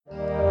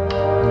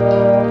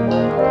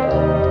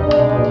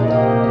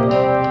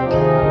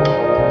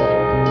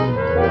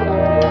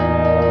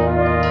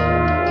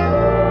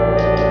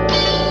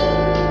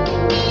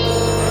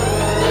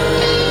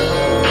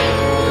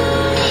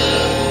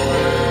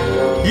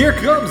Here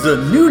comes a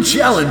new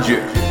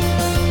challenger.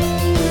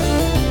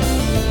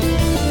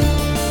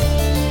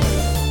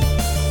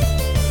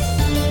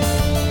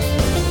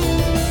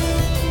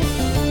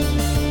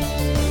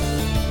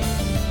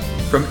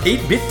 From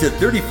 8-bit to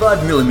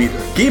 35mm,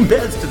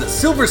 gamepads to the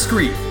silver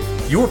screen,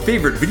 your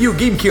favorite video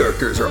game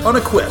characters are on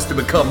a quest to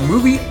become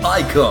movie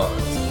icons.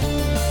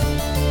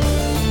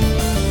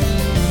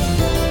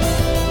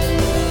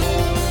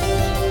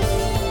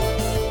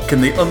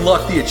 Can they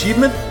unlock the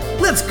achievement?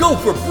 Let's go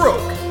for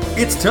broke!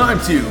 It's time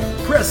to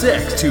press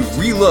X to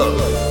reload.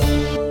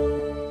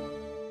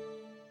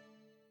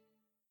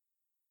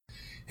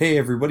 Hey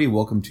everybody,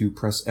 welcome to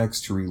Press X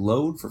to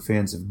Reload for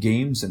fans of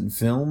games and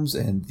films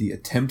and the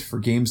attempt for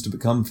games to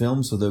become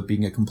films without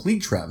being a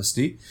complete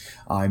travesty.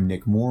 I'm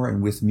Nick Moore,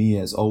 and with me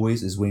as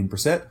always is Wayne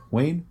Brissett.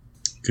 Wayne.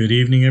 Good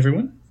evening,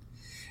 everyone.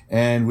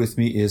 And with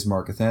me is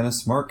Mark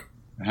Athanas. Mark.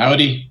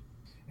 Howdy.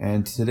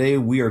 And today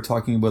we are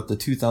talking about the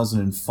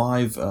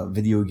 2005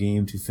 video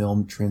game to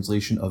film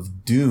translation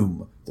of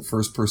Doom, the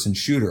first-person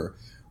shooter,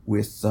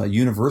 with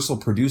Universal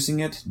producing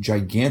it,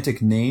 gigantic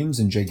names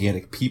and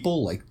gigantic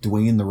people like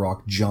Dwayne "The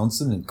Rock"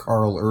 Johnson and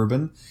Karl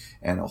Urban,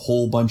 and a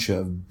whole bunch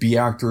of B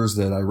actors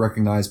that I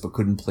recognized but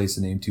couldn't place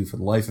a name to for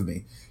the life of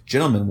me.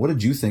 Gentlemen, what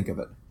did you think of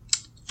it?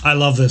 I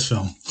love this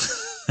film.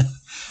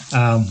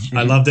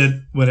 I loved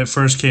it when it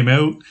first came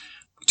out.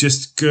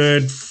 Just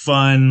good,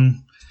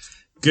 fun,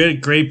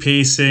 great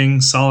pacing,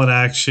 solid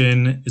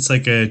action. It's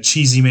like a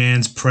cheesy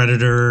man's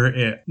Predator.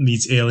 It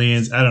meets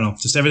Aliens. I don't know,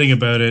 just everything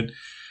about it.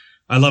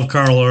 I love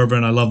Karl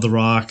Urban. I love The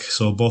Rock.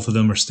 So both of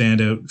them are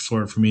standout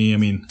for me. I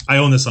mean, I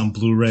own this on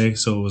Blu-ray,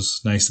 so it was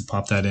nice to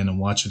pop that in and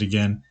watch it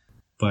again.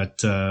 But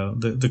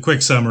the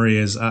quick summary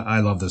is I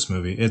love this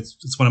movie.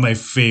 It's one of my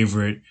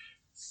favorite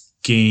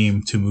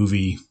game to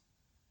movie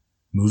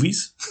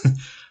movies.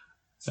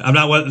 I'm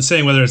not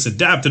saying whether it's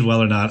adapted well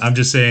or not. I'm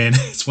just saying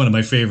it's one of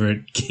my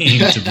favorite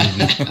game to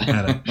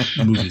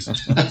movie movies.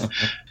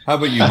 How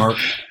about you, Mark?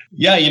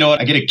 Yeah, you know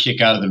what? I get a kick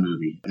out of the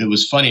movie. It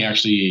was funny,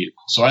 actually.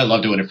 So I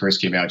loved it when it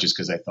first came out just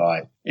because I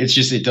thought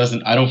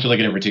I don't feel like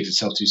it ever takes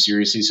itself too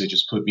seriously. So it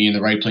just put me in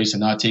the right place and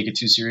not take it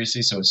too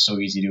seriously. So it's so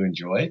easy to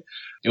enjoy.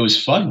 It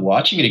was fun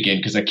watching it again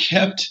because I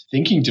kept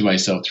thinking to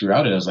myself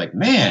throughout it, I was like,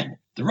 man,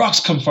 The Rock's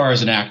come far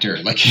as an actor.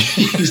 Like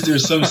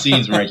there's some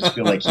scenes where I just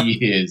feel like he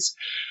is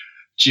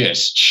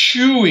just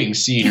chewing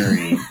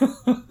scenery.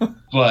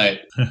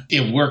 But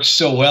it works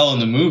so well in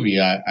the movie.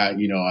 I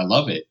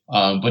love it.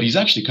 But he's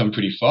actually come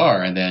pretty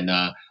far. And then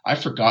I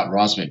forgot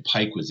Rosamund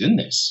Pike was in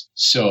this.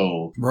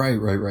 So right.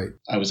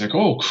 I was like,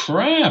 oh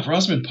crap,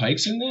 Rosamund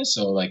Pike's in this.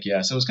 So so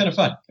it was kind of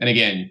fun. And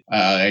again,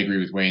 I agree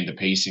with Wayne. The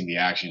pacing, the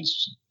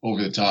action's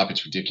over the top.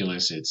 It's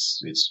ridiculous.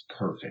 It's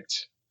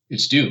perfect.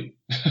 It's Doom.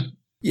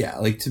 Yeah,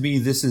 like to me,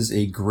 this is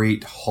a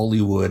great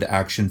Hollywood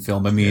action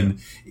film. I mean,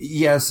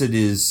 yes, it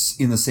is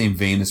in the same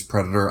vein as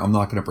Predator. I'm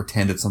not going to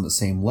pretend it's on the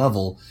same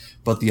level,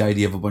 but the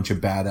idea of a bunch of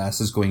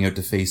badasses going out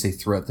to face a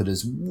threat that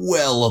is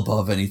well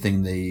above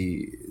anything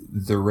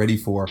they're ready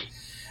for.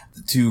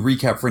 To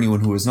recap for anyone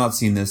who has not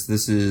seen this,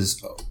 this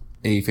is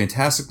a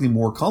fantastically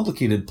more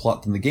complicated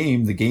plot than the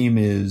game. The game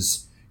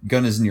is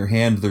gun is in your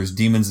hand. There's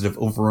demons that have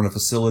overrun a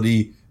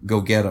facility.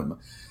 Go get them.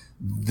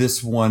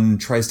 This one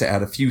tries to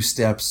add a few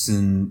steps,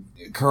 and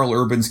Karl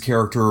Urban's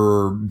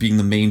character being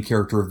the main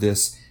character of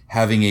this,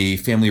 having a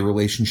family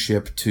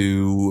relationship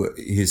to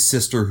his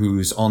sister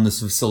who's on this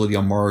facility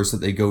on Mars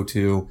that they go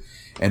to,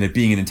 and it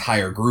being an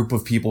entire group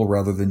of people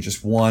rather than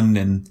just one.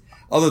 And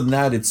other than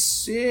that,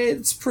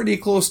 it's pretty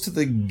close to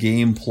the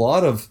game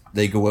plot of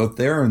they go out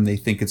there and they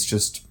think it's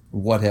just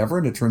whatever,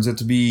 and it turns out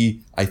to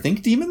be, I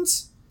think,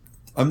 demons?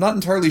 I'm not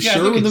entirely sure. I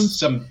think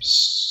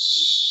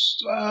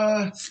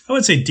I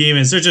wouldn't say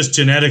demons. They're just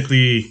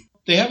genetically.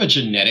 They have a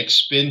genetic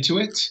spin to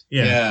it.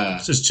 Yeah.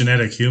 It's just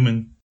genetic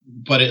human.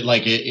 But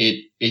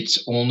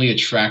it's only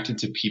attracted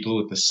to people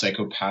with the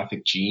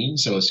psychopathic gene.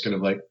 So it's kind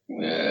of like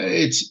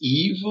it's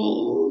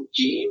evil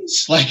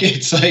genes.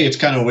 It's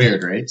kind of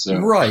weird, right?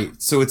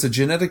 So it's a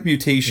genetic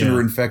mutation or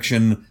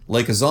infection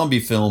like a zombie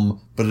film,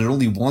 but it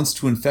only wants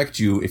to infect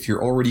you if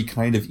you're already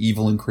kind of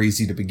evil and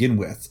crazy to begin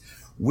with.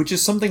 Which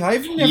is something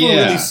I've never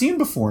really seen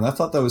before, and I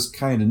thought that was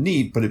kind of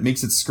neat, but it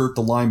makes it skirt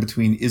the line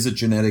between is it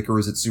genetic or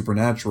is it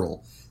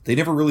supernatural? They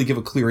never really give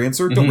a clear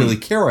answer, don't really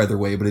care either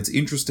way, but it's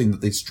interesting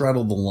that they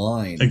straddle the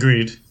line.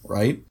 Agreed.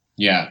 Right?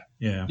 Yeah.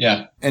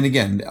 And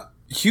again,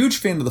 huge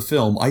fan of the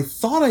film. I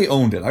thought I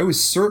owned it. I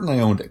was certain I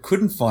owned it.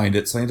 Couldn't find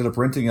it, so I ended up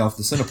renting it off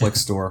the Cineplex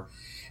store,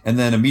 and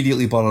then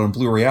immediately bought it on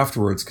Blu-ray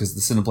afterwards because the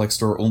Cineplex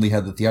store only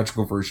had the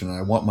theatrical version, and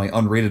I want my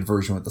unrated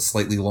version with the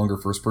slightly longer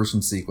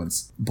first-person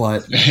sequence.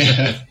 But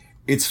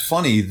it's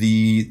funny,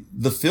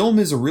 the film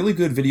is a really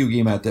good video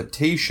game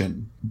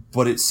adaptation,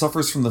 but it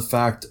suffers from the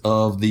fact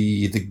of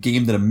the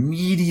game that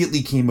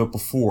immediately came out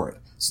before it.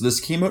 So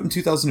this came out in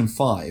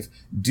 2005.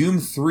 Doom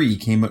 3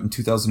 came out in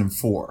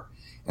 2004.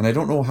 And I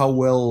don't know how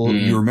well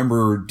you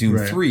remember Doom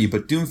 3,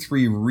 but Doom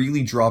 3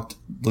 really dropped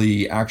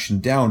the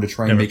action down to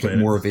try and make it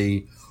more of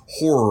a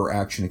horror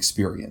action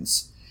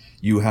experience.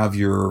 You have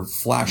your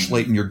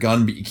flashlight and your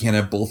gun, but you can't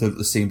have both at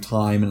the same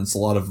time, and it's a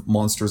lot of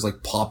monsters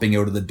like popping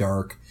out of the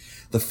dark.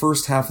 The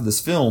first half of this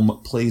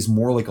film plays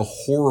more like a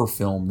horror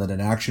film than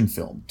an action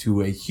film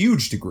to a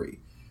huge degree.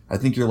 I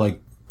think you're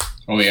like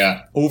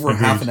over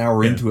half an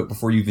hour into it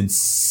before you even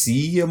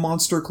see a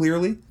monster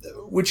clearly,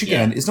 which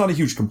again is not a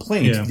huge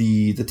complaint. Yeah.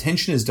 The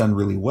tension is done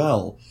really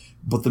well,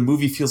 but the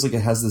movie feels like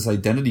it has this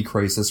identity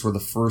crisis where the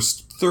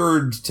first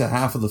third to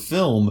half of the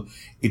film,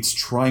 it's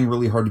trying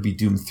really hard to be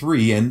Doom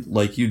 3, and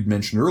like you'd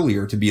mentioned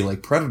earlier, to be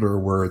like Predator,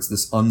 where it's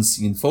this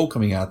unseen foe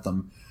coming at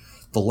them.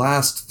 The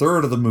last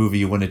third of the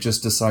movie, when it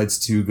just decides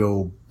to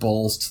go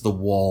balls to the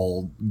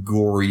wall,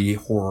 gory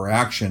horror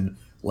action,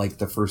 like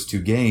the first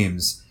two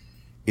games,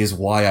 is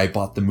why I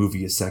bought the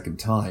movie a second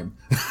time.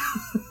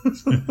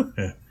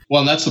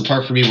 Well, and that's the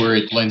part for me where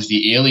it blends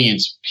the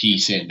aliens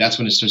piece in. That's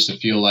when it starts to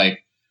feel like,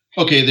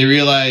 okay, they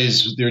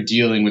realize they're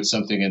dealing with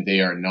something and they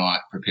are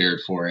not prepared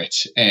for it.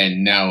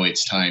 And now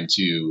it's time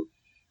to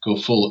go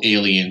full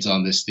aliens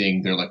on this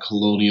thing. They're like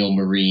colonial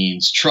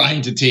marines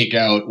trying to take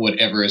out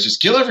whatever. It's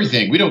just kill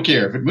everything. We don't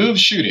care. If it moves,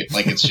 shoot it.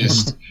 Like, it's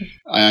just,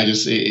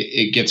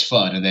 it gets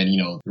fun. And then,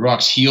 The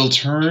Rock's heel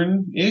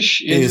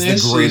turn-ish is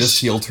the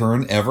greatest heel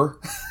turn ever.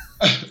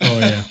 Oh,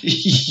 yeah.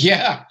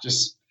 Yeah.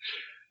 Just,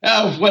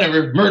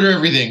 whatever. Murder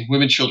everything.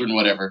 Women, children,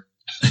 whatever.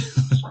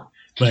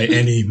 By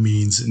any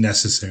means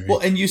necessary. Well,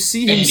 and you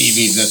see him... Any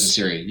means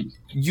necessary.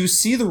 You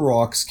see The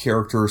Rock's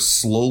character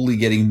slowly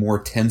getting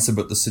more tense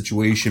about the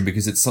situation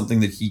because it's something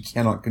that he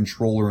cannot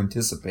control or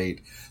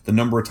anticipate. The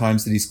number of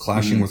times that he's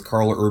clashing with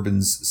Carla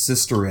Urban's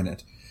sister in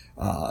it.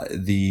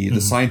 The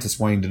scientist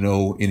wanting to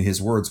know, in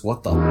his words,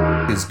 what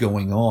the is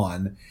going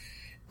on.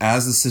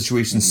 As the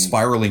situation's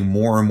spiraling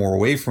more and more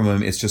away from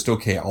him, it's just,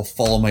 okay, I'll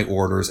follow my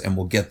orders and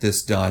we'll get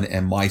this done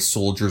and my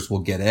soldiers will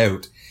get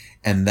out.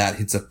 And that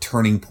hits a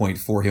turning point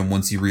for him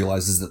once he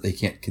realizes that they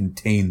can't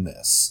contain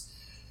this.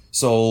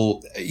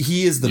 So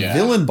he is the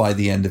villain by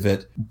the end of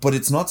it, but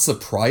it's not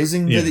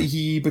surprising that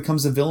he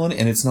becomes a villain.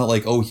 And it's not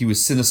like, oh, he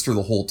was sinister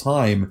the whole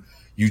time.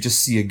 You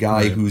just see a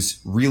guy who's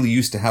really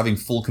used to having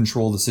full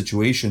control of the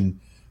situation,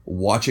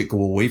 watch it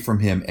go away from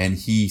him, and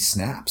he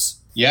snaps.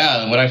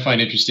 Yeah, and what I find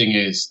interesting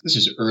is this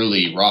is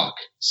early Rock,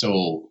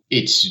 so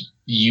it's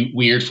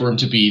weird for him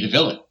to be the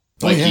villain.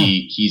 Like,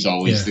 he's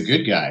always the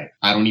good guy.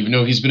 I don't even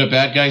know if he's been a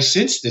bad guy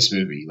since this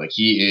movie. Like,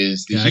 he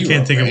is the hero, I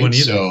can't think of one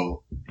either.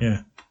 So,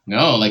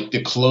 no, like,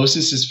 the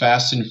closest is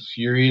Fast and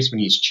Furious when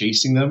he's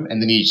chasing them,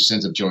 and then he just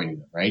ends up joining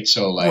them, right?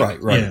 So, like,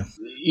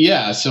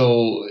 yeah,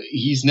 so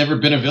he's never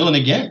been a villain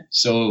again.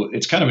 So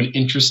it's kind of an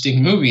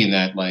interesting movie in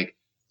that, like,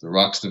 The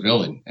Rock's the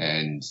villain,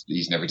 and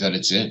he's never done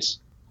it since.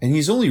 And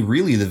he's only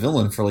really the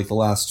villain for, like, the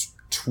last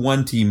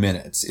 20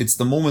 minutes. It's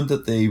the moment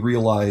that they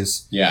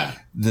realize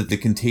that the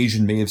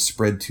contagion may have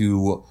spread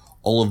to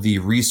all of the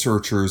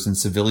researchers and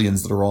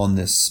civilians that are on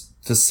this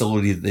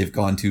facility that they've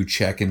gone to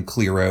check and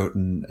clear out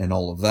and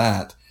all of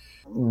that.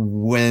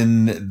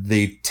 When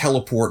they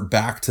teleport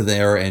back to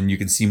there and you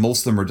can see most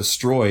of them are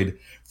destroyed,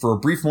 for a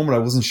brief moment I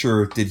wasn't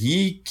sure, did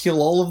he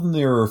kill all of them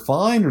that are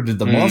fine or did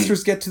the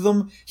monsters get to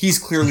them? He's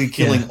clearly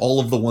killing all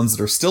of the ones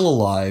that are still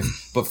alive,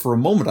 but for a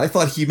moment I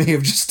thought he may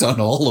have just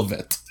done all of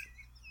it.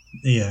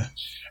 Yeah.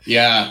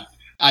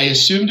 I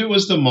assumed it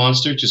was the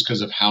monster just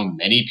because of how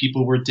many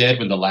people were dead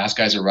when the last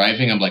guy's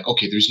arriving. I'm like,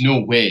 okay, there's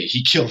no way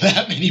he killed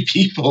that many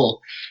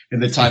people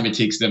in the time it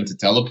takes them to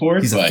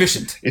teleport. He's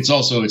efficient. It's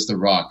The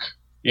Rock.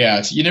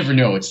 Yeah, you never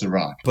know it's The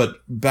Rock. But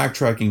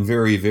backtracking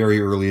very, very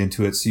early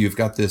into it, so you've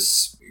got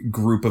this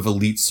group of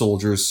elite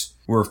soldiers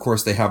where, of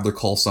course, they have their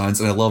call signs.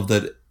 And I love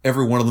that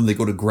every one of them, they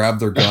go to grab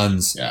their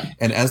guns.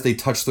 And as they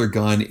touch their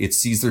gun, it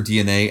sees their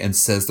DNA and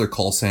says their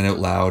call sign out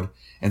loud.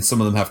 And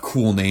some of them have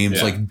cool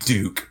names like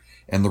Duke,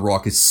 and The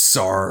Rock is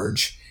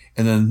Sarge.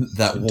 And then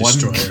that one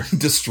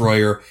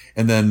Destroyer.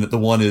 And then the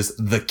one is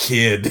The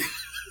Kid.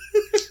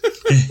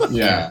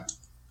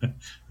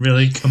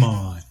 Really? Come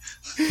on.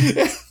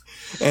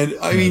 And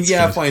I mean,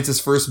 fine, it's his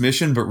first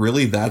mission, but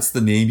really that's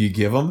the name you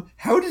give him.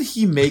 How did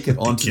he make it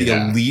onto the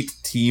elite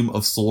team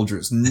of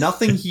soldiers?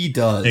 Nothing he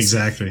does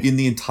in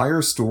the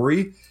entire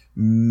story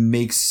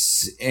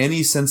makes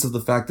any sense of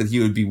the fact that he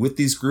would be with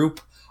these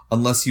group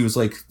unless he was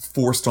like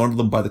forced onto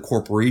them by the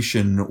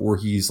corporation or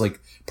he's like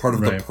part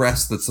of the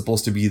press that's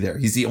supposed to be there.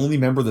 He's the only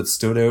member that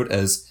stood out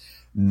as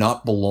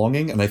not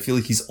belonging. And I feel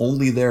like he's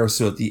only there.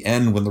 So at the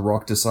end, when The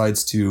Rock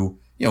decides to,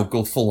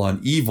 go full on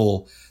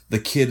evil, the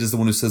Kid is the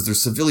one who says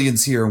there's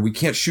civilians here and we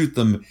can't shoot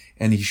them.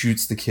 And he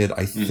shoots the Kid,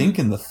 I think,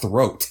 in the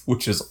throat,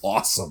 which is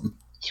awesome.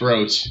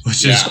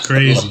 Which is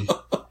crazy.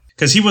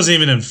 Because he wasn't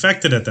even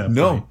infected at that point.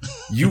 No,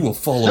 you will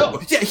follow.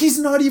 Yeah, he's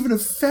not even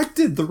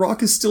affected. The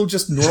Rock is still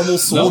just normal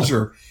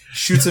soldier.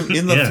 Shoots him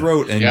in the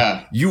throat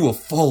and you will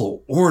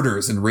follow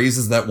orders, and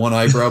raises that one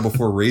eyebrow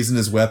before raising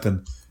his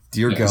weapon.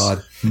 Dear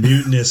God.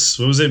 Mutinous.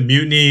 What was it?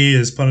 Mutiny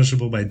is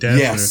punishable by death.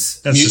 Yes.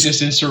 That's mutinous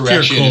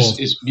insurrection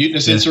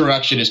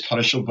insurrection is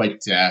punishable by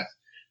death.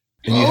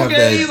 And you have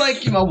that,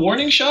 like a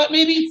warning shot,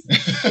 maybe?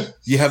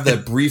 You have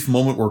that brief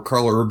moment where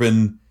Carla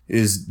Urban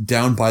is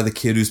down by the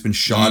kid who's been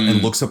shot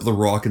and looks up at The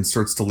Rock and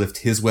starts to lift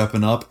his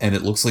weapon up, and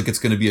it looks like it's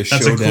going to be a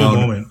That's showdown a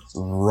cool moment.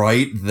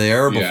 right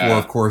there before,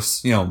 of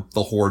course, the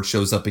Horde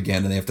shows up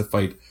again and they have to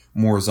fight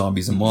more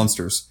zombies and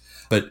monsters.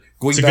 But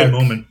going It's a back, good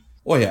moment.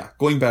 Oh yeah,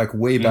 going back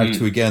way back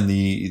to again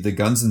the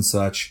guns and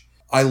such.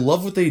 I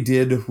love what they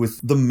did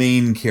with the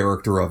main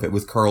character of it,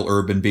 with Karl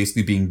Urban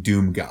basically being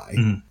Doom Guy.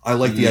 I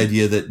like the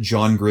idea that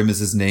John Grimm is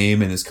his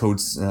name and his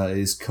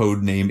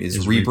code name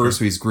is Reaper,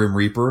 so he's Grim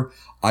Reaper.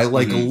 I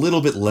like a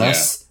little bit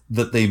less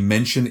that they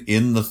mention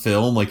in the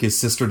film, like his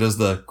sister does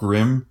the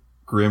Grim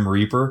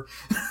Reaper.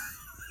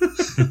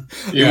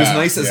 It was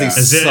nice as a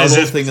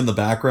subtle thing in the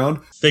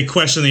background. They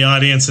question the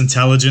audience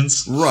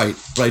intelligence. Right,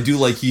 but I do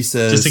like he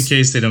says... Just in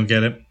case they don't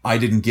get it. I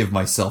didn't give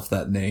myself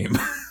that name.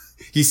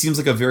 He seems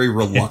like a very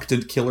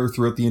reluctant killer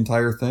throughout the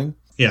entire thing.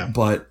 Yeah.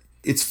 But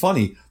it's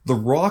funny. The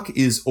Rock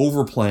is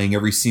overplaying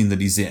every scene that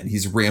he's in.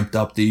 He's ramped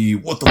up the,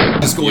 what the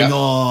f*** is going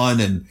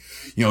on? And,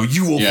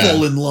 you will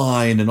fall in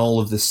line and all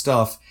of this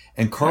stuff.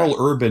 And Karl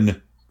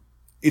Urban,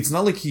 it's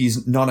not like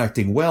he's not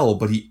acting well,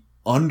 but he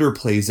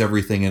underplays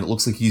everything and it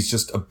looks like he's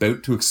just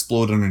about to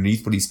explode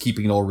underneath, but he's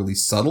keeping it all really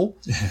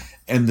subtle.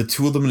 And the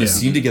two of them in a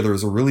scene together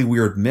is a really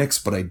weird mix,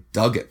 but I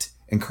dug it.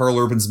 And Karl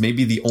Urban's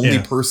maybe the only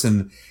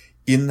person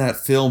in that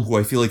film who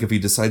I feel like if he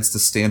decides to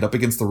stand up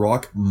against The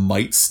Rock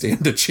might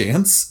stand a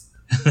chance.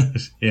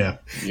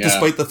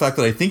 Despite the fact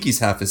that I think he's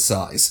half his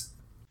size.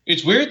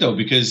 It's weird though,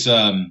 because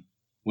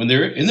when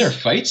they're in their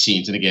fight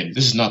scenes, and again,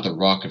 this is not The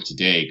Rock of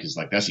today, because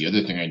that's the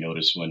other thing I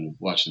noticed when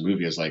watching the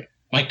movie. I was like,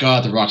 my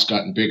God, The Rock's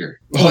gotten bigger.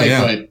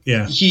 But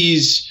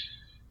he's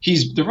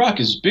The Rock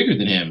is bigger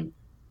than him.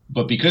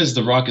 But because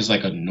The Rock is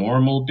like a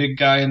normal big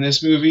guy in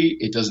this movie,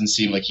 it doesn't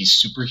seem like he's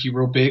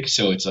superhero big.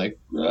 So it's like,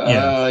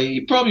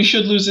 he probably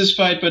should lose this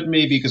fight, but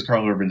maybe because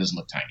Karl Urban doesn't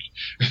look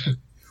tiny.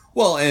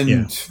 Well,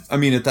 and I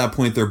mean, at that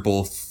point, they're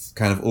both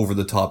kind of over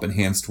the top,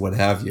 enhanced, what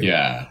have you.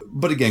 Yeah.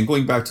 But again,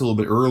 going back to a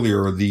little bit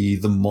earlier, the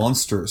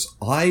monsters,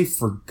 I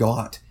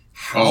forgot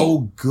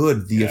how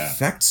good the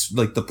effects,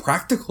 like the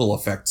practical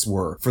effects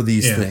were for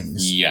these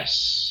things.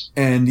 Yes.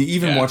 And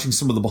even watching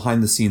some of the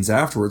behind the scenes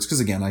afterwards, because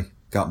again, I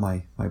got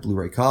my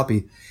Blu-ray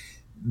copy,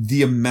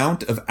 the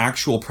amount of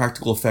actual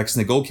practical effects,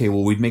 and they go, okay,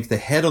 well, we'd make the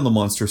head on the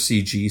monster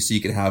CG so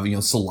you could have,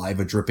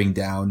 saliva dripping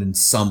down and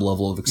some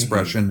level of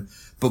expression.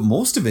 But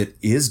most of it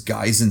is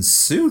guys in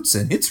suits,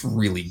 and it's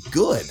really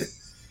good.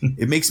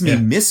 It makes me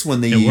miss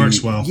when they... It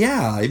works well.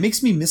 Yeah, it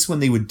makes me miss when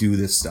they would do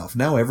this stuff.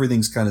 Now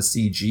everything's kind of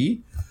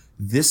CG.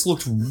 This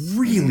looked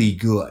really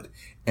good.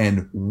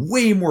 And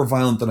way more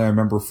violent than I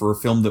remember for a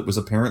film that was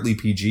apparently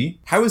PG.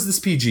 How is this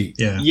PG?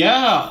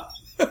 Yeah.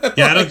 I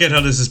don't get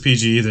how this is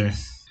PG either.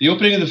 The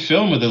opening of the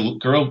film with the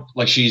girl,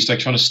 like she's like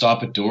trying to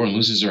stop a door and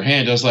loses her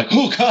hand. I was like,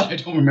 oh God, I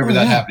don't remember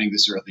that happening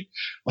this early.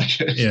 Like,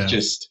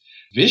 just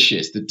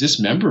vicious. The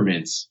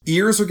dismemberments.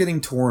 Ears are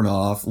getting torn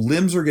off.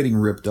 Limbs are getting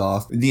ripped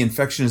off. The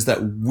infection is that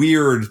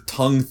weird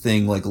tongue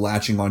thing, like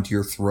latching onto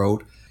your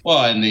throat.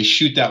 Well, and they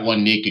shoot that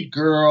one naked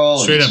girl.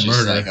 Straight up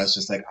murder. I was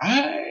just like,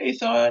 I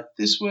thought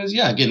this was,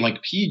 again,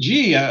 like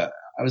PG. I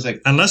was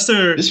like, unless I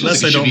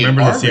don't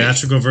remember the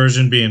theatrical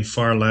version being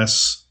far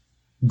less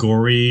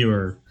gory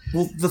or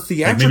the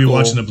theatrical maybe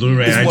watching the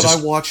Blu-ray is what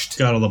I watched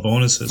got all the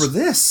bonuses for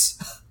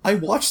this. I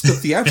watched the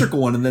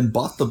theatrical one and then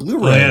bought the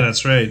Blu-ray. Oh yeah,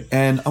 that's right.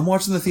 And I'm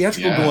watching the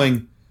theatrical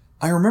going,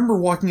 I remember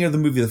walking out of the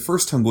movie the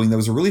first time going, that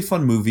was a really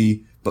fun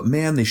movie, but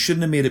man, they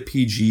shouldn't have made it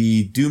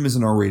PG. Doom is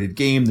an R-rated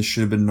game. This should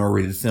have been an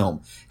R-rated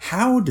film.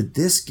 How did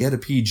this get a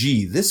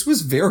PG? This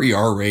was very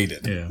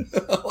R-rated. Yeah.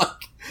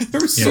 There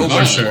was so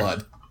much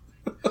blood.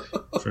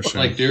 For sure.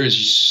 Like there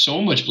is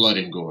so much blood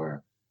and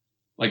gore.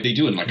 Like they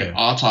do in an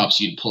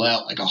autopsy and pull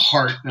out like a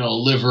heart and a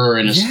liver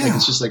and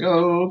it's just like,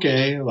 oh,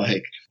 okay.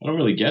 Like I don't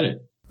really get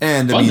it.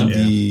 And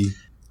the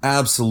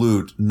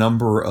absolute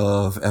number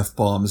of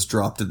F-bombs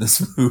dropped in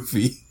this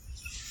movie.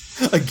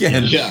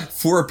 Again,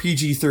 for a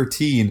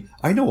PG-13,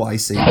 I know I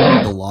say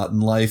a lot in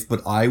life,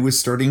 but I was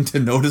starting to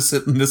notice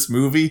it in this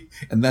movie,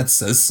 and that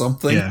says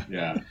something.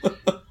 Yeah.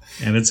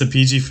 And it's a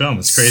PG film.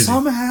 It's crazy.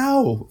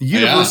 Somehow.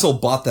 Universal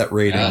bought that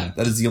rating. Yeah.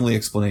 That is the only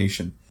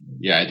explanation.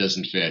 Yeah, it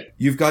doesn't fit.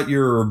 You've got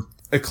your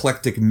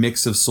eclectic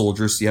mix of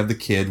soldiers. So you have the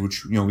kid,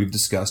 which we've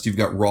discussed. You've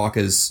got Rock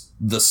as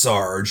the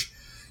Sarge.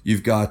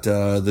 You've got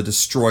the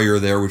Destroyer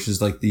there, which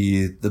is like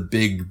the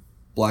big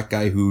black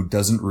guy who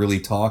doesn't really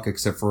talk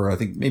except for I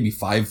think maybe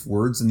 5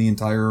 words in the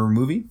entire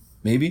movie.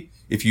 Maybe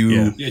if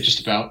you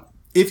just about.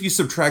 If you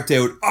subtract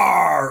out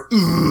 "r"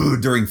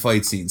 during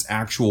fight scenes,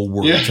 actual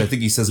words, I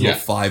think he says about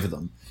 5 of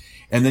them.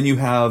 And then you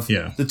have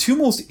the two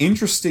most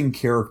interesting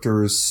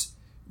characters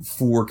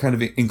for kind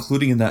of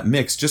including in that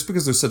mix, just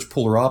because they're such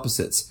polar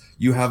opposites.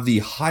 You have the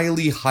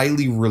highly,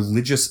 highly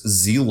religious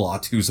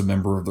zealot who's a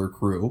member of their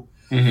crew,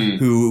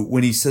 who,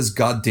 when he says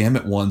 "God damn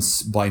it"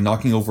 once by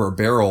knocking over a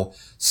barrel,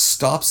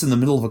 stops in the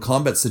middle of a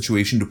combat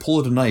situation to pull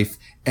out a knife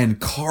and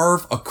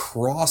carve a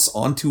cross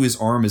onto his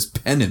arm as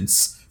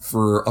penance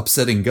for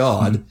upsetting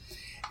God.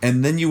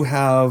 And then you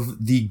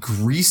have the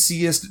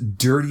greasiest,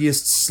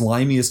 dirtiest,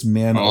 slimiest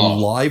man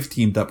alive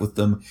teamed up with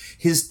them.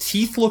 His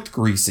teeth looked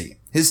greasy.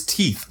 His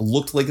teeth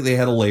looked like they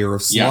had a layer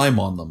of slime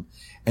on them.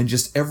 And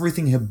just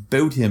everything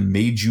about him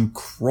made you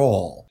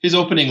crawl. His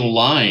opening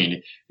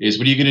line is,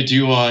 "What are you going to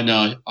do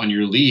on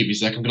your leave?"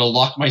 He's like, "I'm going to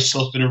lock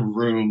myself in a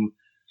room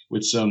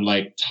with some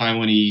like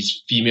Taiwanese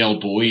female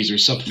boys or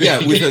something."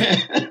 Yeah, with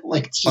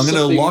I'm going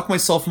to lock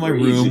myself in my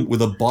room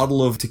with a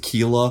bottle of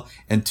tequila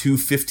and two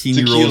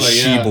 15-year-old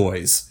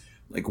she-boys.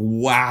 Like,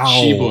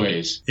 wow.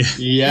 She-boys.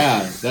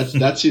 Yeah,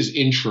 that's his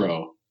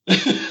intro.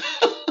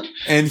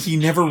 And he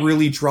never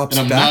really drops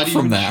back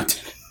from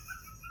that.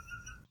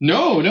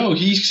 No,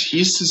 he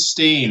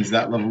sustains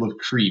that level of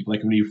creep.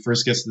 Like when he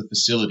first gets to the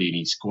facility and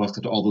he's going up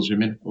to all those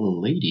women. "Oh,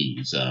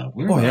 ladies,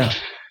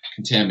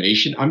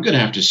 contamination. I'm going to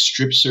have to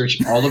strip search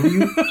all of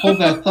you." Hold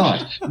that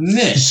thought.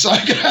 Miss,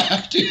 I'm going to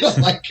have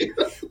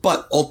to,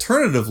 But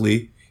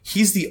alternatively,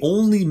 he's the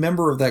only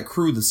member of that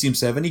crew that seems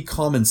to have any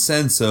common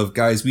sense of,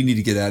 guys, we need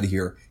to get out of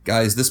here.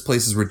 Guys, this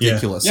place is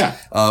ridiculous. Yeah.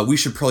 We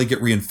should probably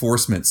get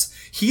reinforcements.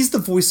 He's the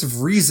voice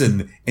of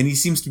reason, and he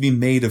seems to be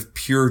made of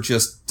pure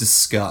just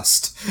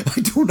disgust.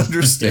 I don't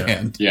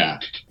understand. Yeah.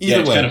 Either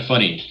it's way, kind of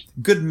funny.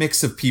 Good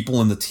mix of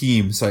people in the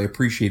team, so I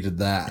appreciated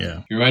that.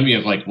 Yeah. You remind me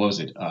of, like, what was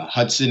it?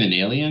 Hudson and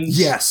Aliens?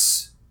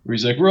 Yes. Where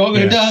he's like, "We're all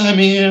going to die,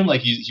 man."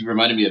 Like, he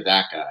reminded me of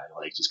that guy.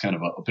 Like, just kind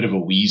of a bit of a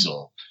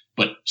weasel,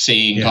 but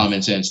saying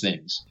common sense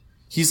things.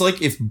 He's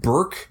like if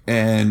Burke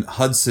and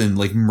Hudson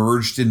like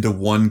merged into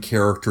one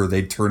character,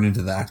 they'd turn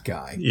into that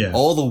guy. Yeah.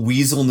 All the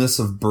weaselness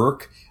of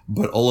Burke,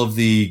 but all of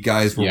the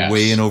guys were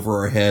way in over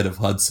our head of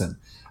Hudson.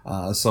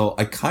 So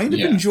I kind of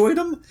enjoyed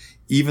him,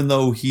 even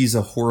though he's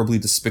a horribly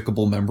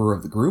despicable member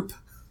of the group.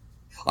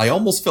 I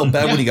almost felt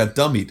bad when he got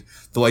dummied,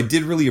 though I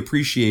did really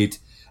appreciate,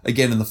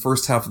 again, in the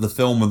first half of the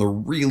film when they're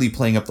really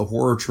playing up the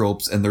horror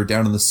tropes and they're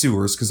down in the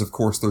sewers, because of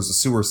course there's a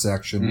sewer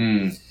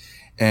section.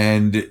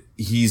 And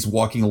he's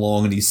walking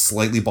along and he's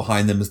slightly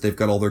behind them as they've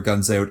got all their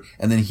guns out.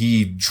 And then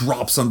he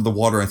drops under the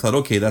water. I thought,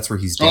 okay, that's where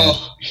he's dead.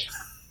 Oh.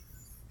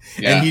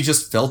 And he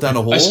just fell down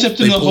a hole. I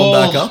stepped in the hole.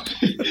 Him back up.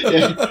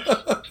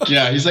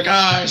 Yeah, he's like,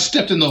 I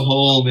stepped in the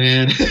hole,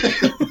 man.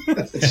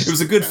 It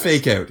was a good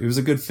fake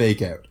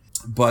out.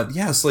 But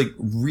yeah, it's like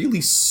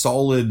really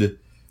solid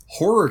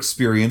horror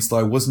experience, though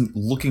I wasn't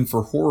looking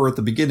for horror at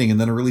the beginning,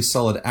 and then a really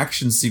solid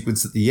action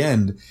sequence at the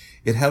end.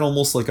 It had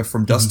almost like a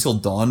From Dusk Till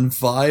Dawn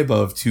vibe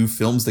of two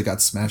films that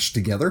got smashed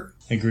together.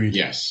 Agreed.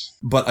 Yes.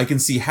 But I can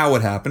see how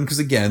it happened, because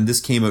again,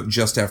 this came out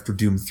just after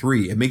Doom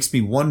 3. It makes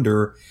me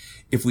wonder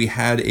if we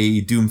had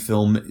a Doom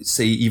film,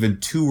 say even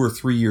 2 or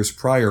 3 years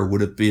prior, would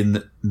have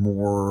been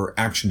more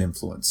action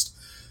influenced.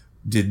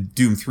 Did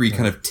Doom 3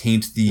 kind of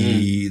taint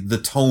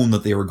the tone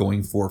that they were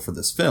going for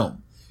this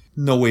film?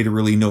 No way to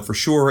really know for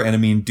sure. And I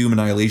mean, Doom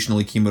Annihilation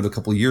only came out a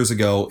couple of years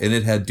ago, and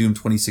it had Doom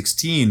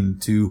 2016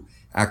 to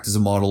act as a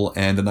model,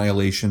 and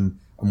Annihilation,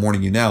 I'm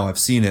warning you now, I've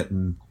seen it,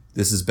 and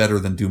this is better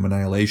than Doom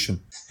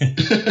Annihilation.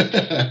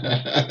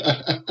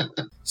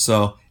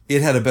 So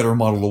it had a better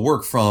model to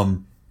work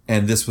from,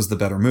 and this was the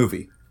better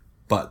movie.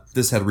 But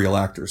this had real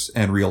actors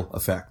and real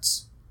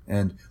effects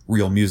and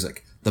real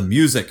music. The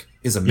music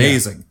is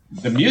amazing.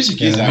 Yeah. The music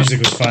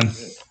was fun.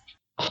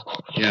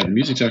 Yeah, the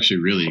music's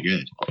actually really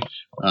good.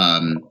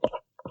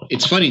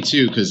 It's funny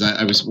too, because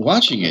I was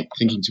watching it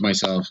thinking to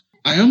myself,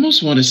 I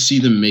almost want to see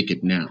them make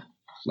it now.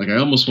 Like, I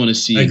almost want to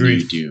see a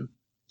new Doom.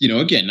 You know,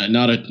 again,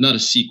 not a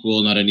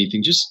sequel, not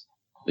anything, just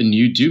a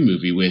new Doom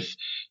movie with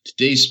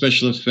today's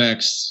special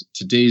effects,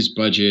 today's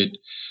budget.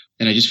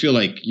 And I just feel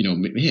like, you know,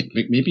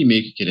 maybe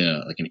make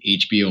it like an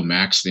HBO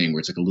Max thing where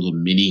it's like a little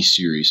mini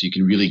series so you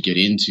can really get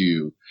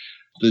into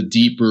the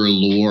deeper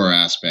lore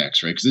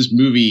aspects, right? Because this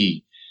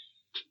movie,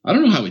 I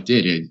don't know how it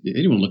did.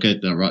 Anyone look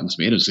at the Rotten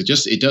Tomatoes?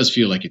 It does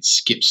feel like it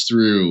skips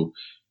through.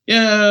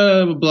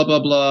 Yeah, blah, blah,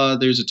 blah.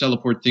 There's a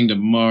teleport thing to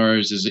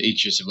Mars. There's an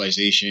ancient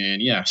civilization.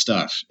 Yeah,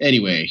 stuff.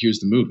 Anyway, here's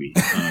the movie.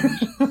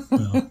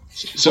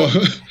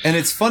 And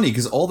it's funny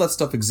because all that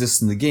stuff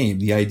exists in the game.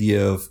 The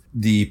idea of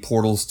the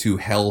portals to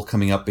hell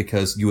coming up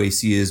because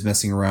UAC is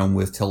messing around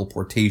with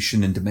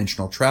teleportation and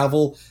dimensional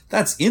travel.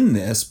 That's in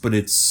this, but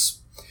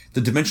the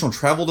dimensional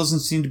travel doesn't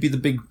seem to be the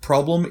big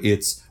problem.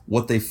 It's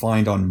what they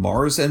find on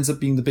Mars ends up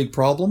being the big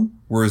problem.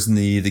 Whereas in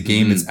the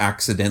game, it's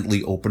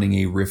accidentally opening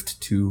a rift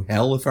to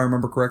hell, if I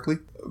remember correctly.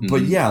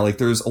 But yeah, like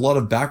there's a lot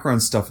of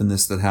background stuff in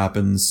this that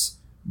happens.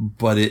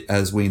 But it,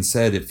 as Wayne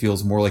said, it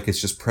feels more like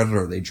it's just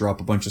Predator. They drop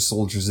a bunch of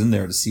soldiers in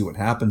there to see what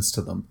happens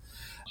to them.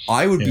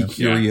 I would be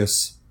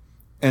curious.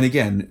 Yeah. And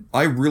again,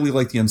 I really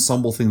like the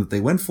ensemble thing that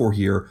they went for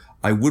here.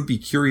 I would be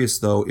curious,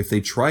 though, if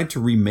they tried to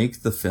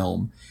remake the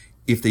film,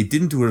 if they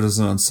didn't do it as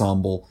an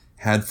ensemble,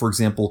 had, for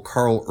example,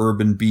 Carl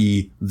Urban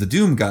be the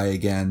Doom guy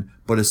again,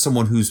 but as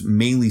someone who's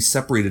mainly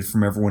separated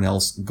from everyone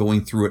else,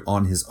 going through it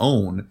on his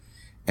own,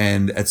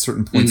 and at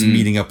certain points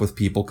meeting up with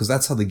people, because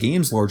that's how the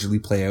games largely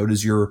play out,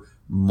 is you're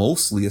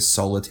mostly a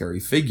solitary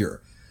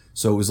figure.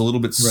 So it was a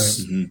little bit,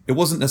 it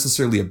wasn't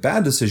necessarily a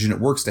bad decision. It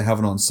works to have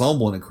an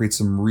ensemble and it creates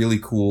some really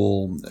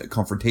cool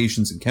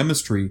confrontations and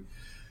chemistry.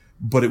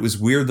 But it was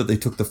weird that they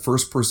took the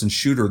first person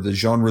shooter, the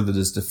genre that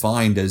is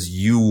defined as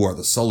you are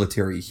the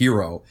solitary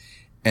hero,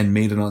 and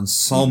made an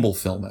ensemble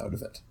film out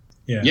of it.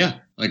 Yeah.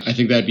 Like, I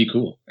think that'd be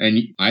cool. And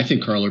I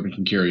think Karl Urban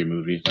can carry a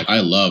movie. Like, I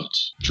loved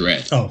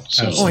Dredd.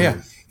 Absolutely. Oh,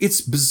 yeah. It's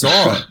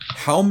bizarre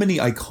how many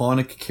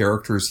iconic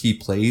characters he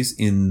plays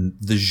in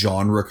the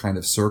genre kind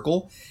of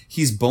circle.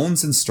 He's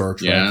Bones in Star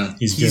Trek. Yeah.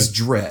 He's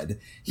Dredd.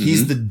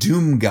 He's the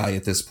Doom guy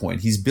at this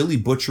point. He's Billy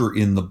Butcher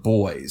in The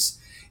Boys.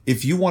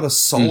 If you want a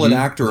solid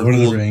actor Lord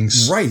of the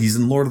Rings. Right, he's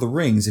in Lord of the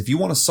Rings. If you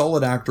want a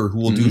solid actor who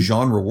will do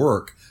genre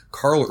work,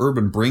 Karl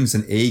Urban brings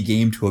an A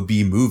game to a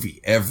B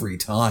movie every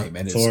time.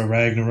 And Thor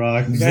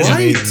Ragnarok. The Right. guy's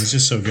amazing. He's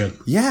just so good.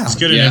 Yeah. He's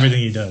good at everything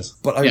he does.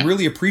 But I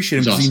really appreciate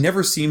him because awesome. he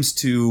never seems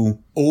to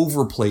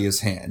overplay his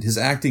hand. His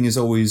acting is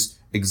always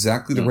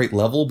exactly the right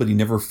level, but he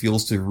never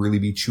feels to really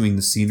be chewing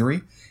the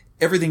scenery.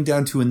 Everything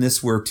down to in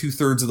this where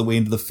 2/3 of the way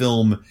into the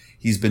film,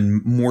 he's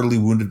been mortally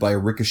wounded by a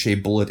ricochet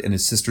bullet and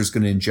his sister's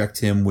going to inject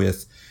him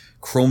with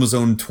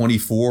chromosome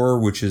 24,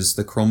 which is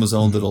the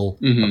chromosome that'll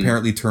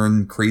apparently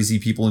turn crazy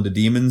people into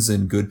demons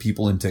and good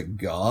people into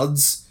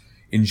gods.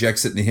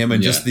 Injects it into him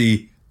and just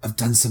I've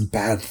done some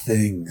bad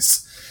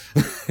things.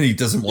 And he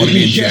doesn't want to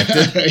be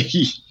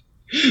injected.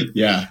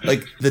 Yeah.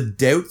 Like the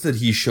doubt that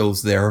he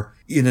shows there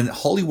in a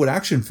Hollywood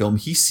action film,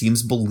 he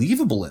seems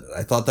believable in it.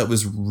 I thought that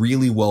was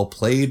really well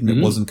played and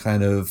it wasn't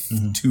kind of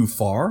too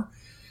far.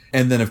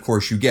 And then of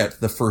course you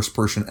get the first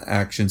person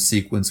action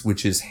sequence,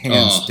 which is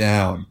hands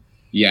down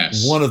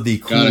one of the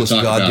coolest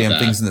goddamn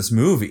things in this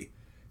movie.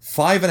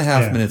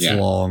 5.5 minutes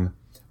long,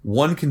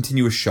 one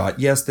continuous shot.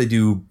 Yes, they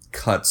do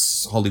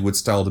cuts Hollywood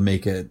style to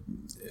make it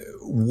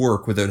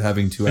work without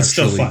having to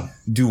actually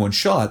do one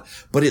shot,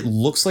 but it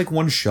looks like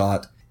one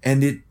shot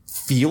and it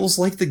feels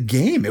like the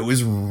game. It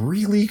was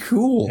really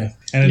cool. Yeah.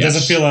 And it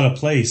doesn't feel out of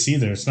place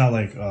either. It's not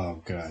like,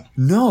 oh God,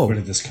 no, where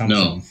did this come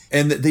from?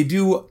 And they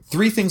do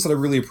 3 things that I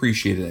really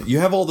appreciate in it. You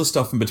have all the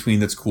stuff in between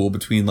that's cool,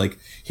 between like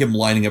him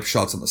lining up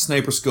shots on the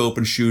sniper scope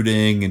and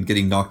shooting and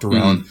getting knocked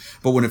around.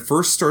 But when it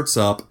first starts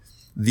up,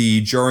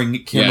 the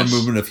jarring camera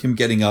movement of him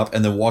getting up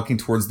and then walking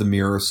towards the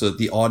mirror so that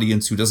the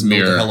audience who doesn't know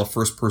what the hell a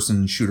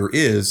first-person shooter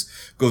is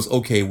goes,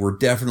 okay, we're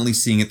definitely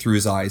seeing it through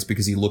his eyes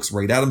because he looks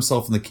right at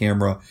himself in the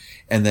camera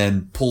and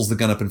then pulls the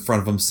gun up in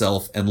front of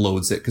himself and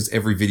loads it because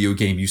every video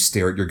game you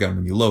stare at your gun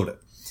when you load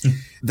it.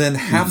 Then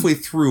halfway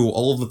through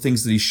all of the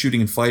things that he's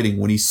shooting and fighting,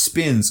 when he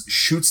spins,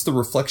 shoots the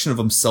reflection of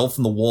himself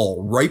in the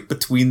wall right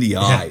between the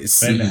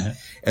eyes and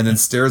then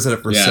stares at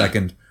it for a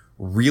second.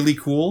 Really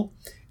cool.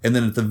 And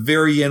then at the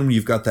very end, when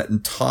you've got that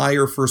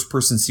entire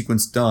first-person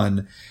sequence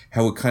done,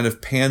 how it kind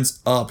of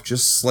pans up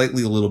just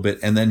slightly a little bit,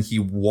 and then he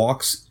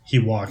walks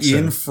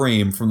in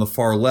frame from the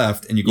far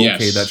left, and you go,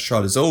 okay, that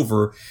shot is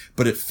over,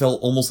 but it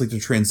felt almost like the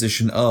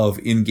transition of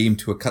in-game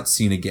to a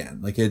cutscene again.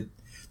 Like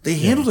they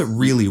handled it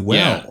really well.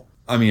 Yeah.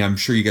 I mean, I'm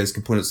sure you guys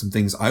can point out some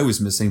things I was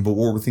missing, but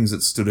what were things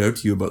that stood out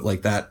to you about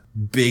like that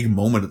big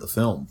moment of the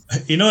film?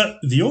 You know what?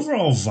 The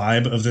overall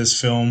vibe of this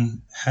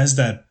film has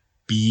that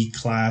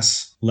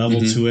B-class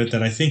level to it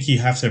that I think you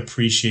have to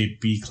appreciate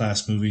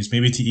B-class movies,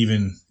 maybe to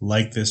even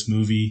like this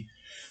movie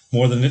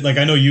more than, like,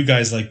 I know you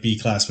guys like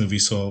B-class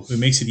movies, so it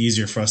makes it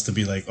easier for us to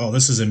be like, oh,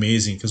 this is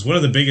amazing. Because one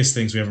of the biggest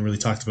things we haven't really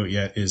talked about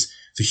yet is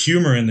the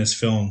humor in this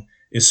film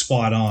is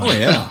spot on. Oh,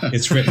 yeah.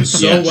 It's written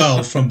so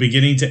well from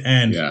beginning to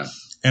end. Yeah.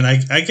 And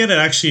I get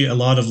actually a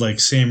lot of like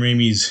Sam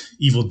Raimi's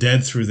Evil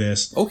Dead through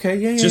this. Okay,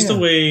 yeah. Just the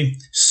way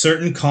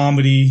certain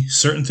comedy,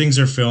 certain things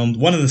are filmed.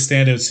 One of the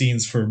standout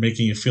scenes for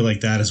making it feel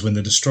like that is when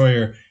the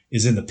Destroyer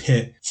is in the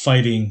pit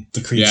fighting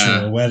the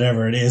creature or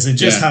whatever it is. And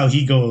just how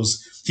he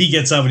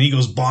gets up and he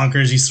goes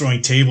bonkers. He's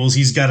throwing tables.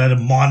 He's got a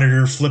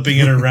monitor flipping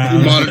it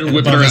around. Monitor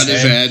whipping around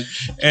his head.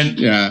 And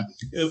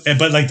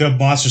but like the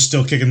monster's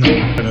still kicking the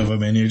out of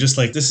him. And you're just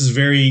like, this is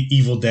very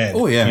Evil Dead.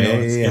 Oh, yeah. You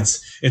know,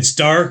 it's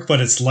dark,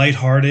 but it's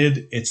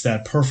lighthearted. It's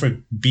that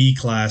perfect B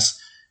class.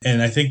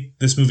 And I think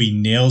this movie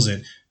nails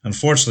it.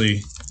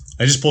 Unfortunately,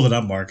 I just pulled it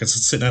up, Mark. It's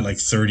sitting at like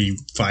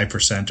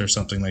 35% or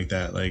something like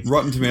that. Like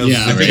Rotten Tomatoes is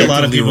I think a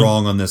lot of people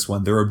wrong on this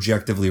one. They're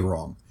objectively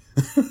wrong.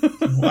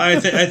 Well, I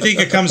think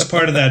it comes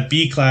part of that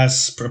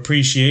B-class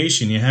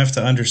appreciation. You have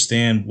to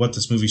understand what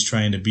this movie's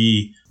trying to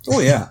be. Oh,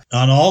 yeah.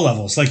 On all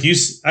levels. Like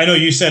I know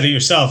you said it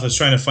yourself. It's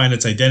trying to find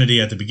its identity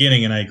at the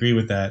beginning, and I agree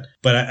with that.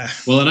 But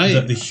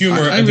the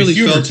humor, really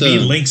felt to me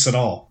links it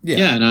all.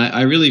 Yeah, and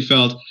I really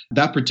felt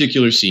that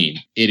particular scene.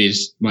 It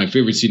is my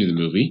favorite scene of the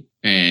movie,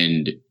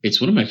 and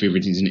it's one of my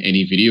favorite scenes in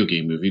any video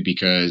game movie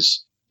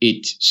because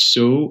it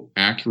so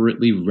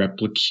accurately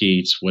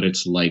replicates what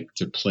it's like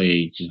to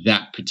play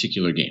that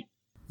particular game.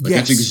 Like,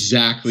 that's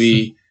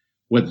exactly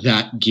what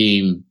that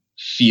game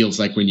feels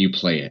like when you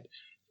play it.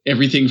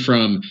 Everything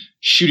from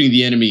shooting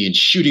the enemy and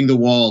shooting the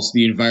walls,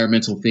 the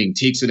environmental thing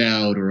takes it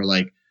out, or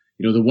like,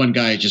 you know, the one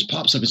guy just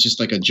pops up. It's just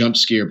like a jump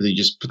scare, but they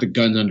just put the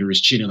gun under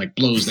his chin and like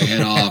blows the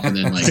head off, and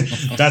then like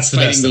that's the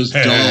fighting best. those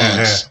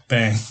dogs,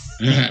 bang,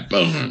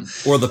 boom,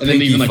 or the and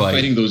then even like fight.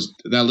 fighting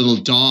that little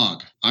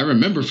dog. I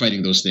remember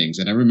fighting those things,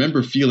 and I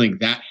remember feeling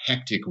that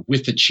hectic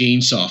with the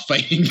chainsaw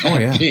fighting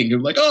that thing.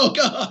 I'm like, oh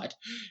god,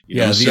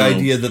 the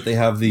idea that they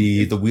have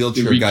the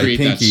wheelchair guy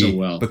Pinky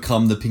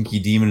become the Pinky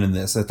Demon in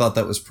this, I thought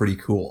that was pretty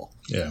cool.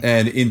 Yeah.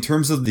 And in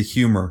terms of the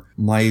humor,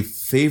 my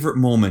favorite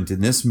moment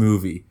in this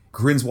movie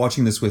Corinne's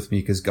watching this with me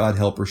because God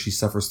help her, she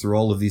suffers through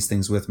all of these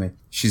things with me.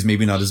 She's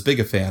maybe not as big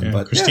a fan,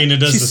 but Christina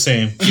does the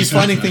same. She's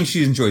finding things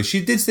she enjoys.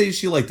 She did say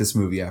she liked this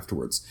movie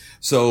afterwards.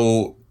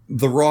 So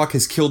The Rock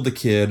has killed the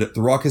kid.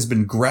 The Rock has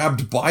been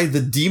grabbed by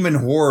the demon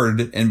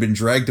horde and been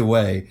dragged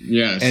away.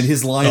 Yes. And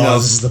his line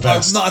of,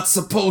 I'm not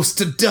supposed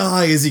to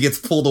die as he gets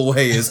pulled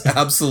away is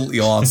absolutely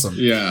awesome.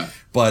 Yeah.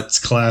 But it's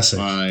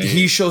classic.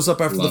 He shows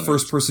up after the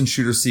first-person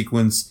shooter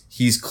sequence.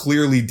 He's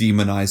clearly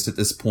demonized at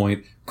this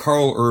point.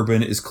 Karl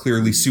Urban is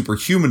clearly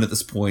superhuman at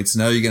this point. So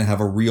now you're going to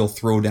have a real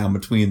throwdown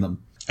between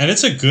them. And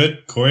it's a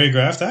good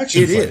choreographed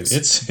action fight. It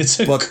is. It's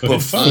a but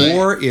good fight.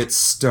 Before it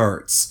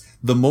starts,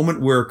 the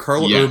moment where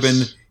Karl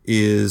Urban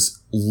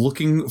is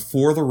looking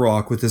for The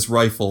Rock with his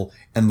rifle,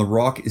 and The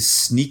Rock is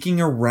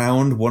sneaking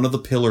around one of the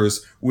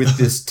pillars with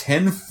this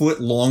 10-foot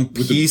long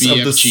piece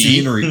of the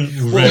scenery.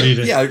 ready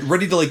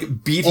to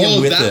like beat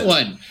him with it.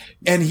 One.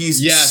 And he's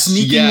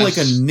sneaking like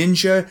a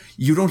ninja.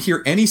 You don't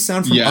hear any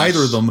sound from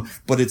either of them,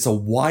 but it's a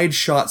wide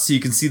shot so you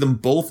can see them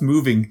both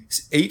moving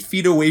 8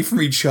 feet away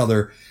from each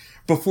other.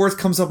 Before it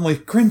comes up, I'm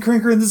like, Grin,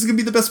 this is going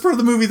to be the best part of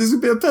the movie. This is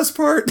going to be the best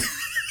part.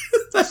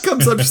 That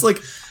comes up just like,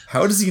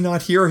 how does he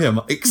not hear him?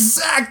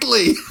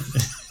 Exactly.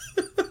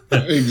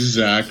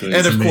 Exactly.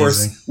 And of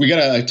course, we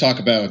got to talk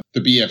about the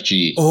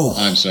BFG. Oh,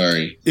 I'm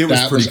sorry.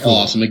 That was cool.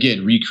 Awesome.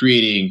 Again,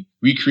 recreating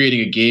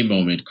a game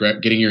moment,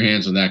 getting your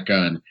hands on that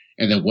gun.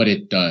 And then what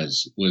it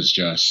does was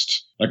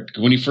just like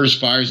when he first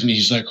fires and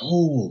he's like,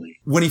 holy.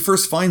 When he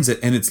first finds it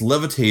and it's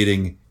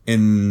levitating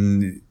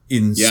in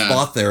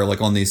spot there, like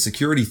on the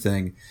security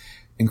thing.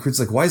 And Crit's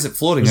like, why is it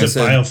floating? Is it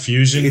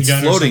biofusion? It's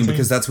floating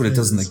because that's what it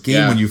does in the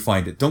game when you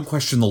find it. Don't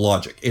question the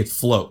logic. It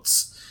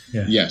floats.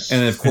 Yeah. Yes.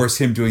 And of course,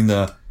 him doing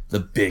the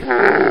big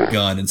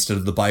gun instead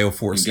of the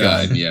Bioforce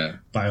gun. Yeah.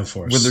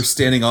 Bioforce. When they're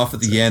standing off at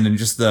the end and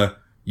just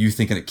you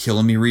thinking it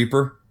killing me,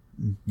 Reaper?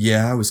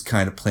 Yeah, I was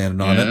kind of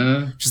planning on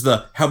it. Just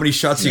how many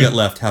shots you got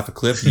left? Half a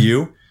clip?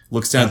 You?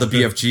 Looks down at the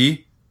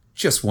BFG?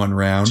 Just one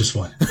round. Just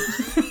one.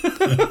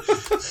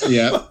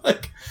 Yeah.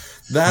 Like,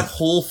 that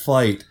whole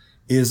fight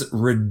is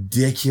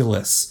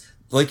ridiculous.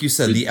 Like you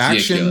said, the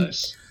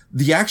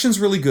action's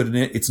really good in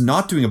it. It's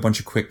not doing a bunch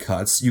of quick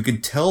cuts. You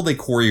can tell they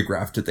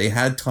choreographed it. They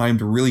had time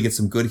to really get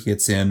some good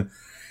hits in.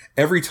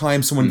 Every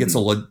time someone gets a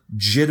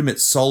legitimate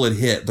solid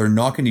hit, they're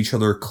knocking each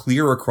other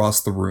clear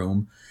across the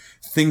room.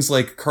 Things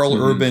like Karl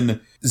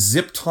Urban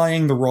zip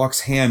tying The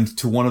Rock's hand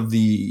to one of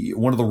the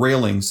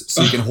railings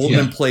so he can hold him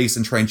in place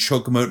and try and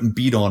choke him out and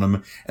beat on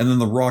him. And then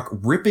The Rock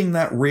ripping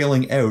that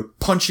railing out,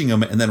 punching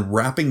him, and then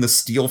wrapping the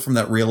steel from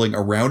that railing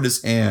around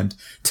his hand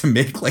to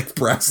make like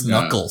brass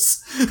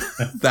knuckles.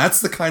 That's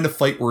the kind of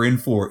fight we're in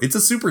for. It's a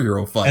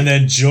superhero fight. And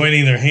then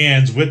joining their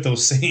hands with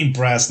those same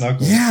brass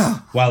knuckles. Yeah.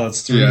 While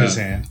it's through his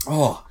hand.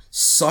 Oh,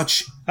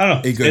 such I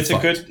don't know. a good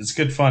fight. It's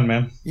good fun,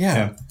 man.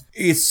 Yeah.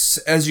 It's,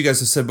 as you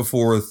guys have said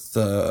before,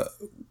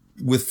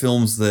 with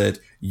films that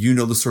you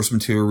know the source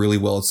material really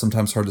well, it's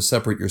sometimes hard to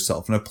separate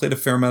yourself. And I've played a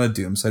fair amount of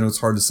Doom, so I know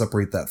it's hard to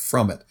separate that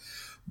from it.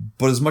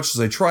 But as much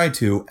as I try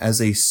to,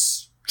 as a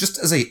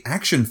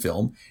action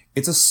film,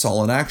 it's a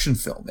solid action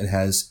film. It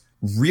has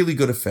really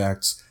good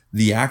effects.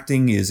 The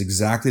acting is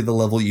exactly the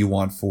level you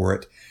want for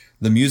it.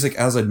 The music,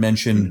 as I'd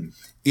mentioned,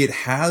 it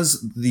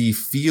has the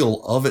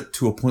feel of it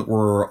to a point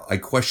where I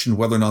question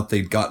whether or not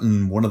they'd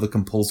gotten one of the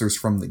composers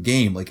from the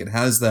game. Like, it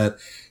has that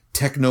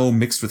techno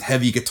mixed with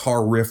heavy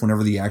guitar riff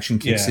whenever the action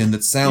kicks in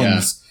that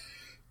sounds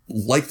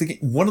like the game.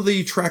 One of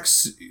the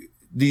tracks,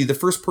 the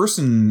first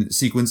person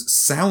sequence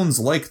sounds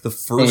like the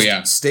first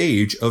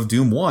stage of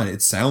Doom 1.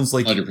 It sounds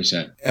like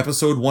 100%.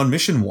 Episode 1,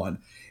 Mission 1.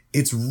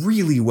 It's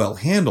really well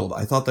handled.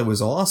 I thought that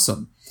was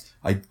awesome.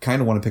 I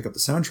kind of want to pick up the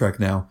soundtrack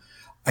now.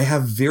 I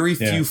have very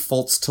few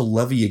faults to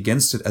levy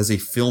against it as a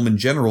film in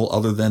general,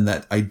 other than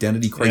that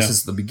identity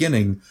crisis at the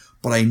beginning.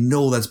 But I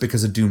know that's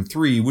because of Doom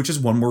 3, which is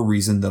one more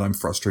reason that I'm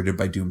frustrated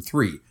by Doom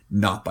 3,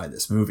 not by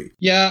this movie.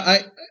 Yeah,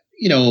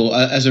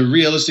 as a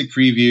realistic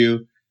preview,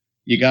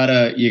 you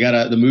gotta,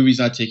 the movie's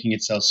not taking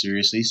itself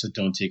seriously, so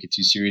don't take it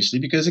too seriously,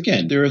 because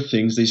again, there are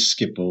things they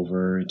skip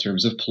over in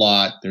terms of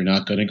plot. They're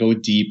not going to go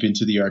deep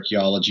into the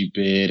archaeology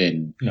bit,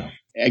 and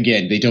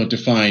again, they don't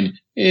define,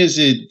 is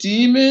it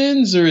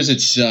demons or is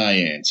it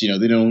science?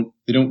 They don't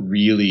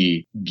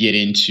really get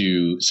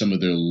into some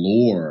of their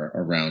lore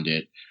around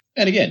it.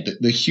 And again,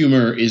 the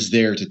humor is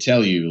there to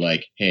tell you,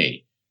 like,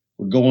 hey,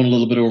 we're going a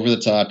little bit over the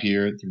top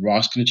here. The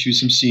Rock's going to choose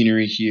some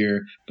scenery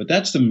here, but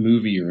that's the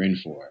movie you're in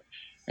for.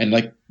 And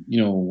like,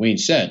 Wayne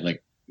said,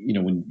 like,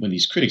 when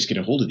these critics get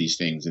a hold of these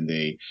things and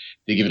they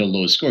give it a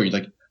low score, you're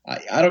like,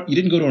 you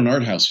didn't go to an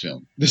art house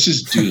film. This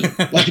is Doom.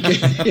 Like,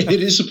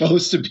 it is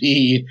supposed to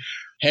be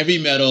heavy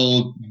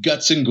metal,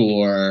 guts and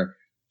gore,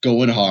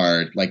 going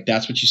hard. Like,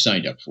 that's what you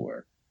signed up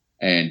for.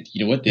 And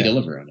you know what? They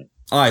deliver on it.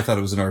 I thought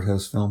it was an art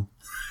house film.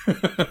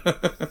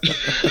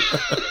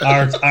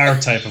 our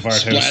type of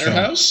art house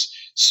film.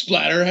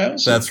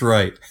 Splatterhouse? That's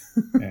right.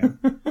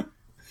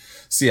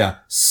 So yeah,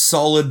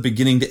 solid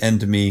beginning to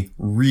end to me.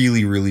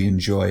 Really, really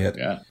enjoy it.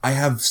 Yeah. I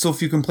have so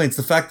few complaints.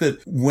 The fact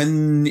that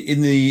when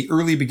in the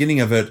early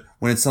beginning of it,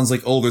 when it sounds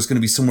like, oh, there's going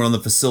to be someone on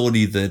the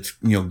facility that,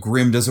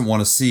 Grimm doesn't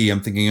want to see,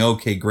 I'm thinking,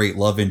 okay, great,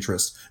 love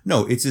interest.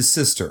 No, it's his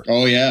sister.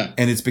 Oh, yeah.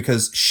 And it's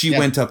because she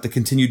went up to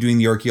continue doing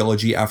the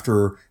archaeology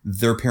after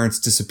their parents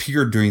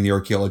disappeared during the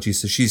archaeology.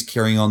 So she's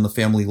carrying on the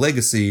family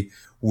legacy,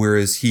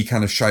 whereas he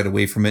kind of shied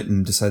away from it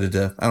and decided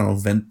to,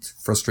 vent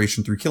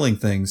frustration through killing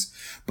things.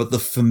 But the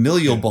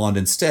familial bond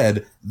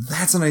instead,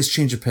 that's a nice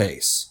change of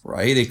pace,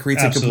 right? It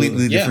creates a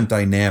completely different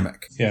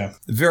dynamic. Yeah.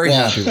 Very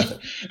happy with it.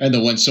 And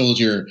the one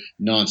soldier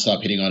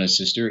nonstop hitting on his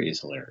sister is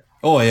hilarious.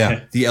 Oh,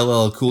 yeah. The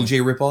LL Cool J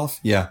ripoff?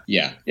 Yeah.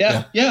 Yeah.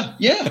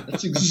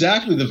 That's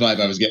exactly the vibe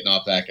I was getting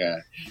off that guy.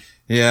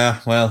 Yeah,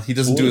 well, he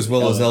doesn't do as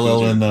well as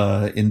LL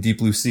in Deep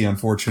Blue Sea,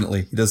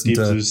 unfortunately. He doesn't, Deep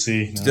Blue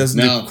Sea. He doesn't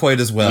do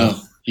quite as well. No.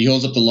 He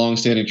holds up the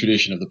long-standing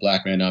tradition of the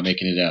black man not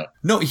making it out.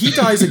 No, he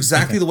dies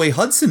exactly the way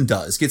Hudson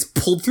does. Gets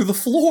pulled through the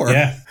floor.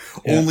 Yeah.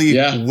 Only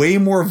way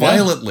more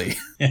violently.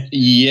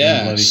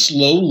 Yeah,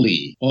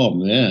 slowly. Oh,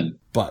 man.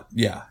 But,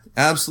 yeah,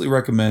 absolutely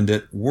recommend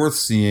it. Worth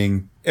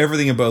seeing.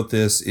 Everything about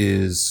this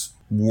is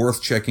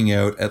worth checking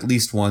out at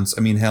least once.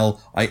 I mean,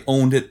 hell, I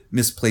owned it,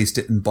 misplaced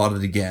it, and bought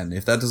it again.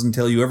 If that doesn't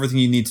tell you everything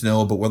you need to know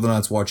about whether or not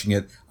it's watching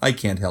it, I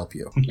can't help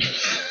you.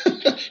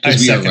 I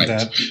second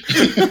that.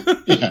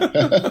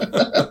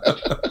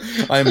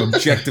 I am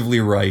objectively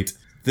right.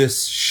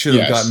 This should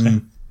have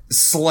gotten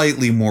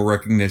slightly more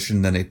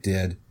recognition than it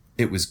did.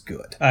 It was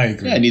good. I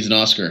agree. Yeah, it needs an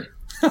Oscar.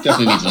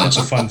 Definitely needs an Oscar. It's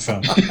a fun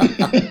film.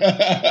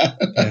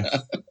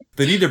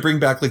 They need to bring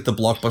back like the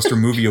Blockbuster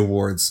Movie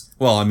Awards.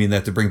 Well, I mean, they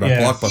have to bring back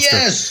Blockbuster.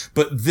 Yes!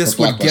 But this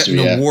would get an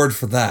award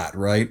for that,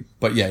 right?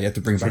 But yeah, you have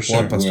to bring back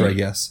Blockbuster, I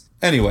guess.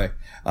 Anyway,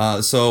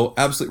 so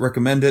absolutely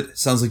recommend it.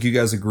 Sounds like you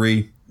guys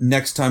agree.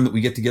 Next time that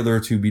we get together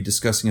to be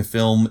discussing a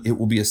film, it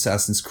will be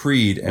Assassin's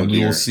Creed, and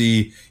we will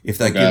see if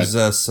that gives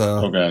us...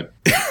 oh, God.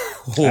 I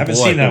haven't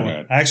seen that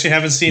one. I actually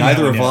haven't seen that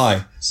one. Neither have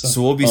I.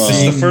 So we'll be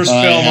seeing... It's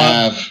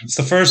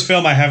the first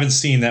film I haven't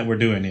seen that we're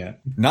doing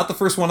yet. Not the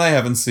first one I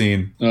haven't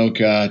seen. Oh,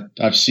 God.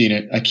 I've seen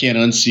it. I can't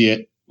unsee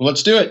it. Well,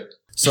 let's do it.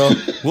 So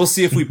we'll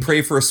see if we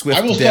pray for a swift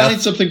death. I will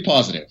find something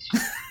positive.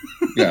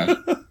 Yeah.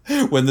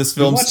 When this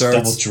film starts.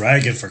 Double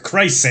Dragon, for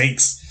Christ's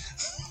sakes.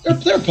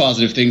 There are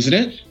positive things in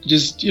it.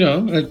 Just,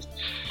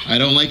 I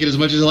don't like it as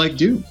much as I like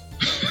Doom.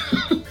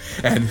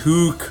 And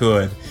who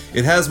could?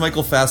 It has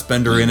Michael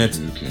Fassbender in it.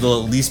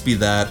 There'll at least be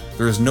that.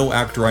 There is no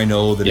actor I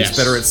know that is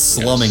better at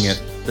slumming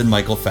it than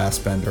Michael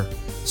Fassbender.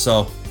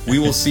 So we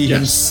will see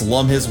him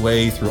slum his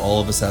way through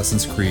all of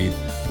Assassin's Creed.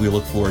 We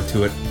look forward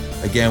to it.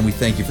 Again, we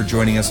thank you for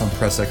joining us on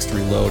Press X to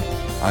Reload.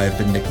 I have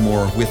been Nick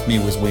Moore. With me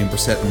was Wayne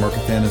Brissett and Mark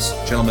Athanas.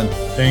 Gentlemen.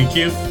 Thank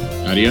you.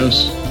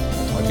 Adios.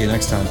 Talk to you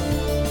next time.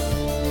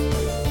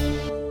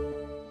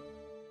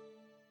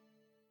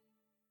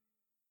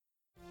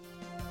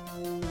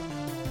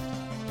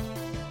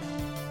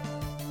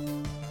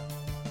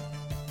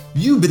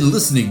 You've been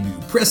listening to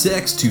Press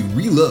X to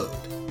Reload.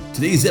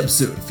 Today's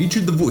episode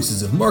featured the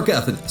voices of Mark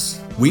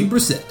Athanas, Wayne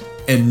Brissett,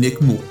 and Nick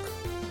Moore.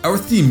 Our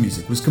theme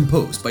music was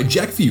composed by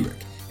Jack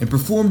Furyk and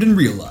performed and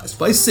realized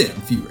by Sam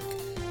Furyk.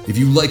 If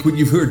you like what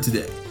you've heard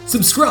today,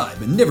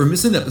 subscribe and never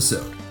miss an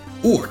episode.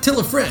 Or tell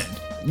a friend,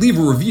 leave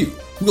a review.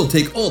 We'll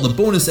take all the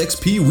bonus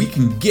XP we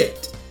can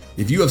get.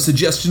 If you have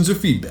suggestions or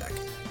feedback,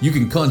 you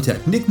can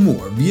contact Nick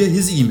Moore via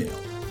his email,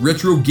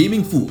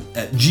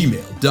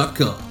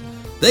 retrogamingfool@gmail.com.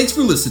 Thanks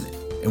for listening,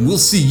 and we'll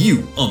see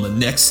you on the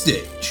next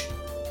stage.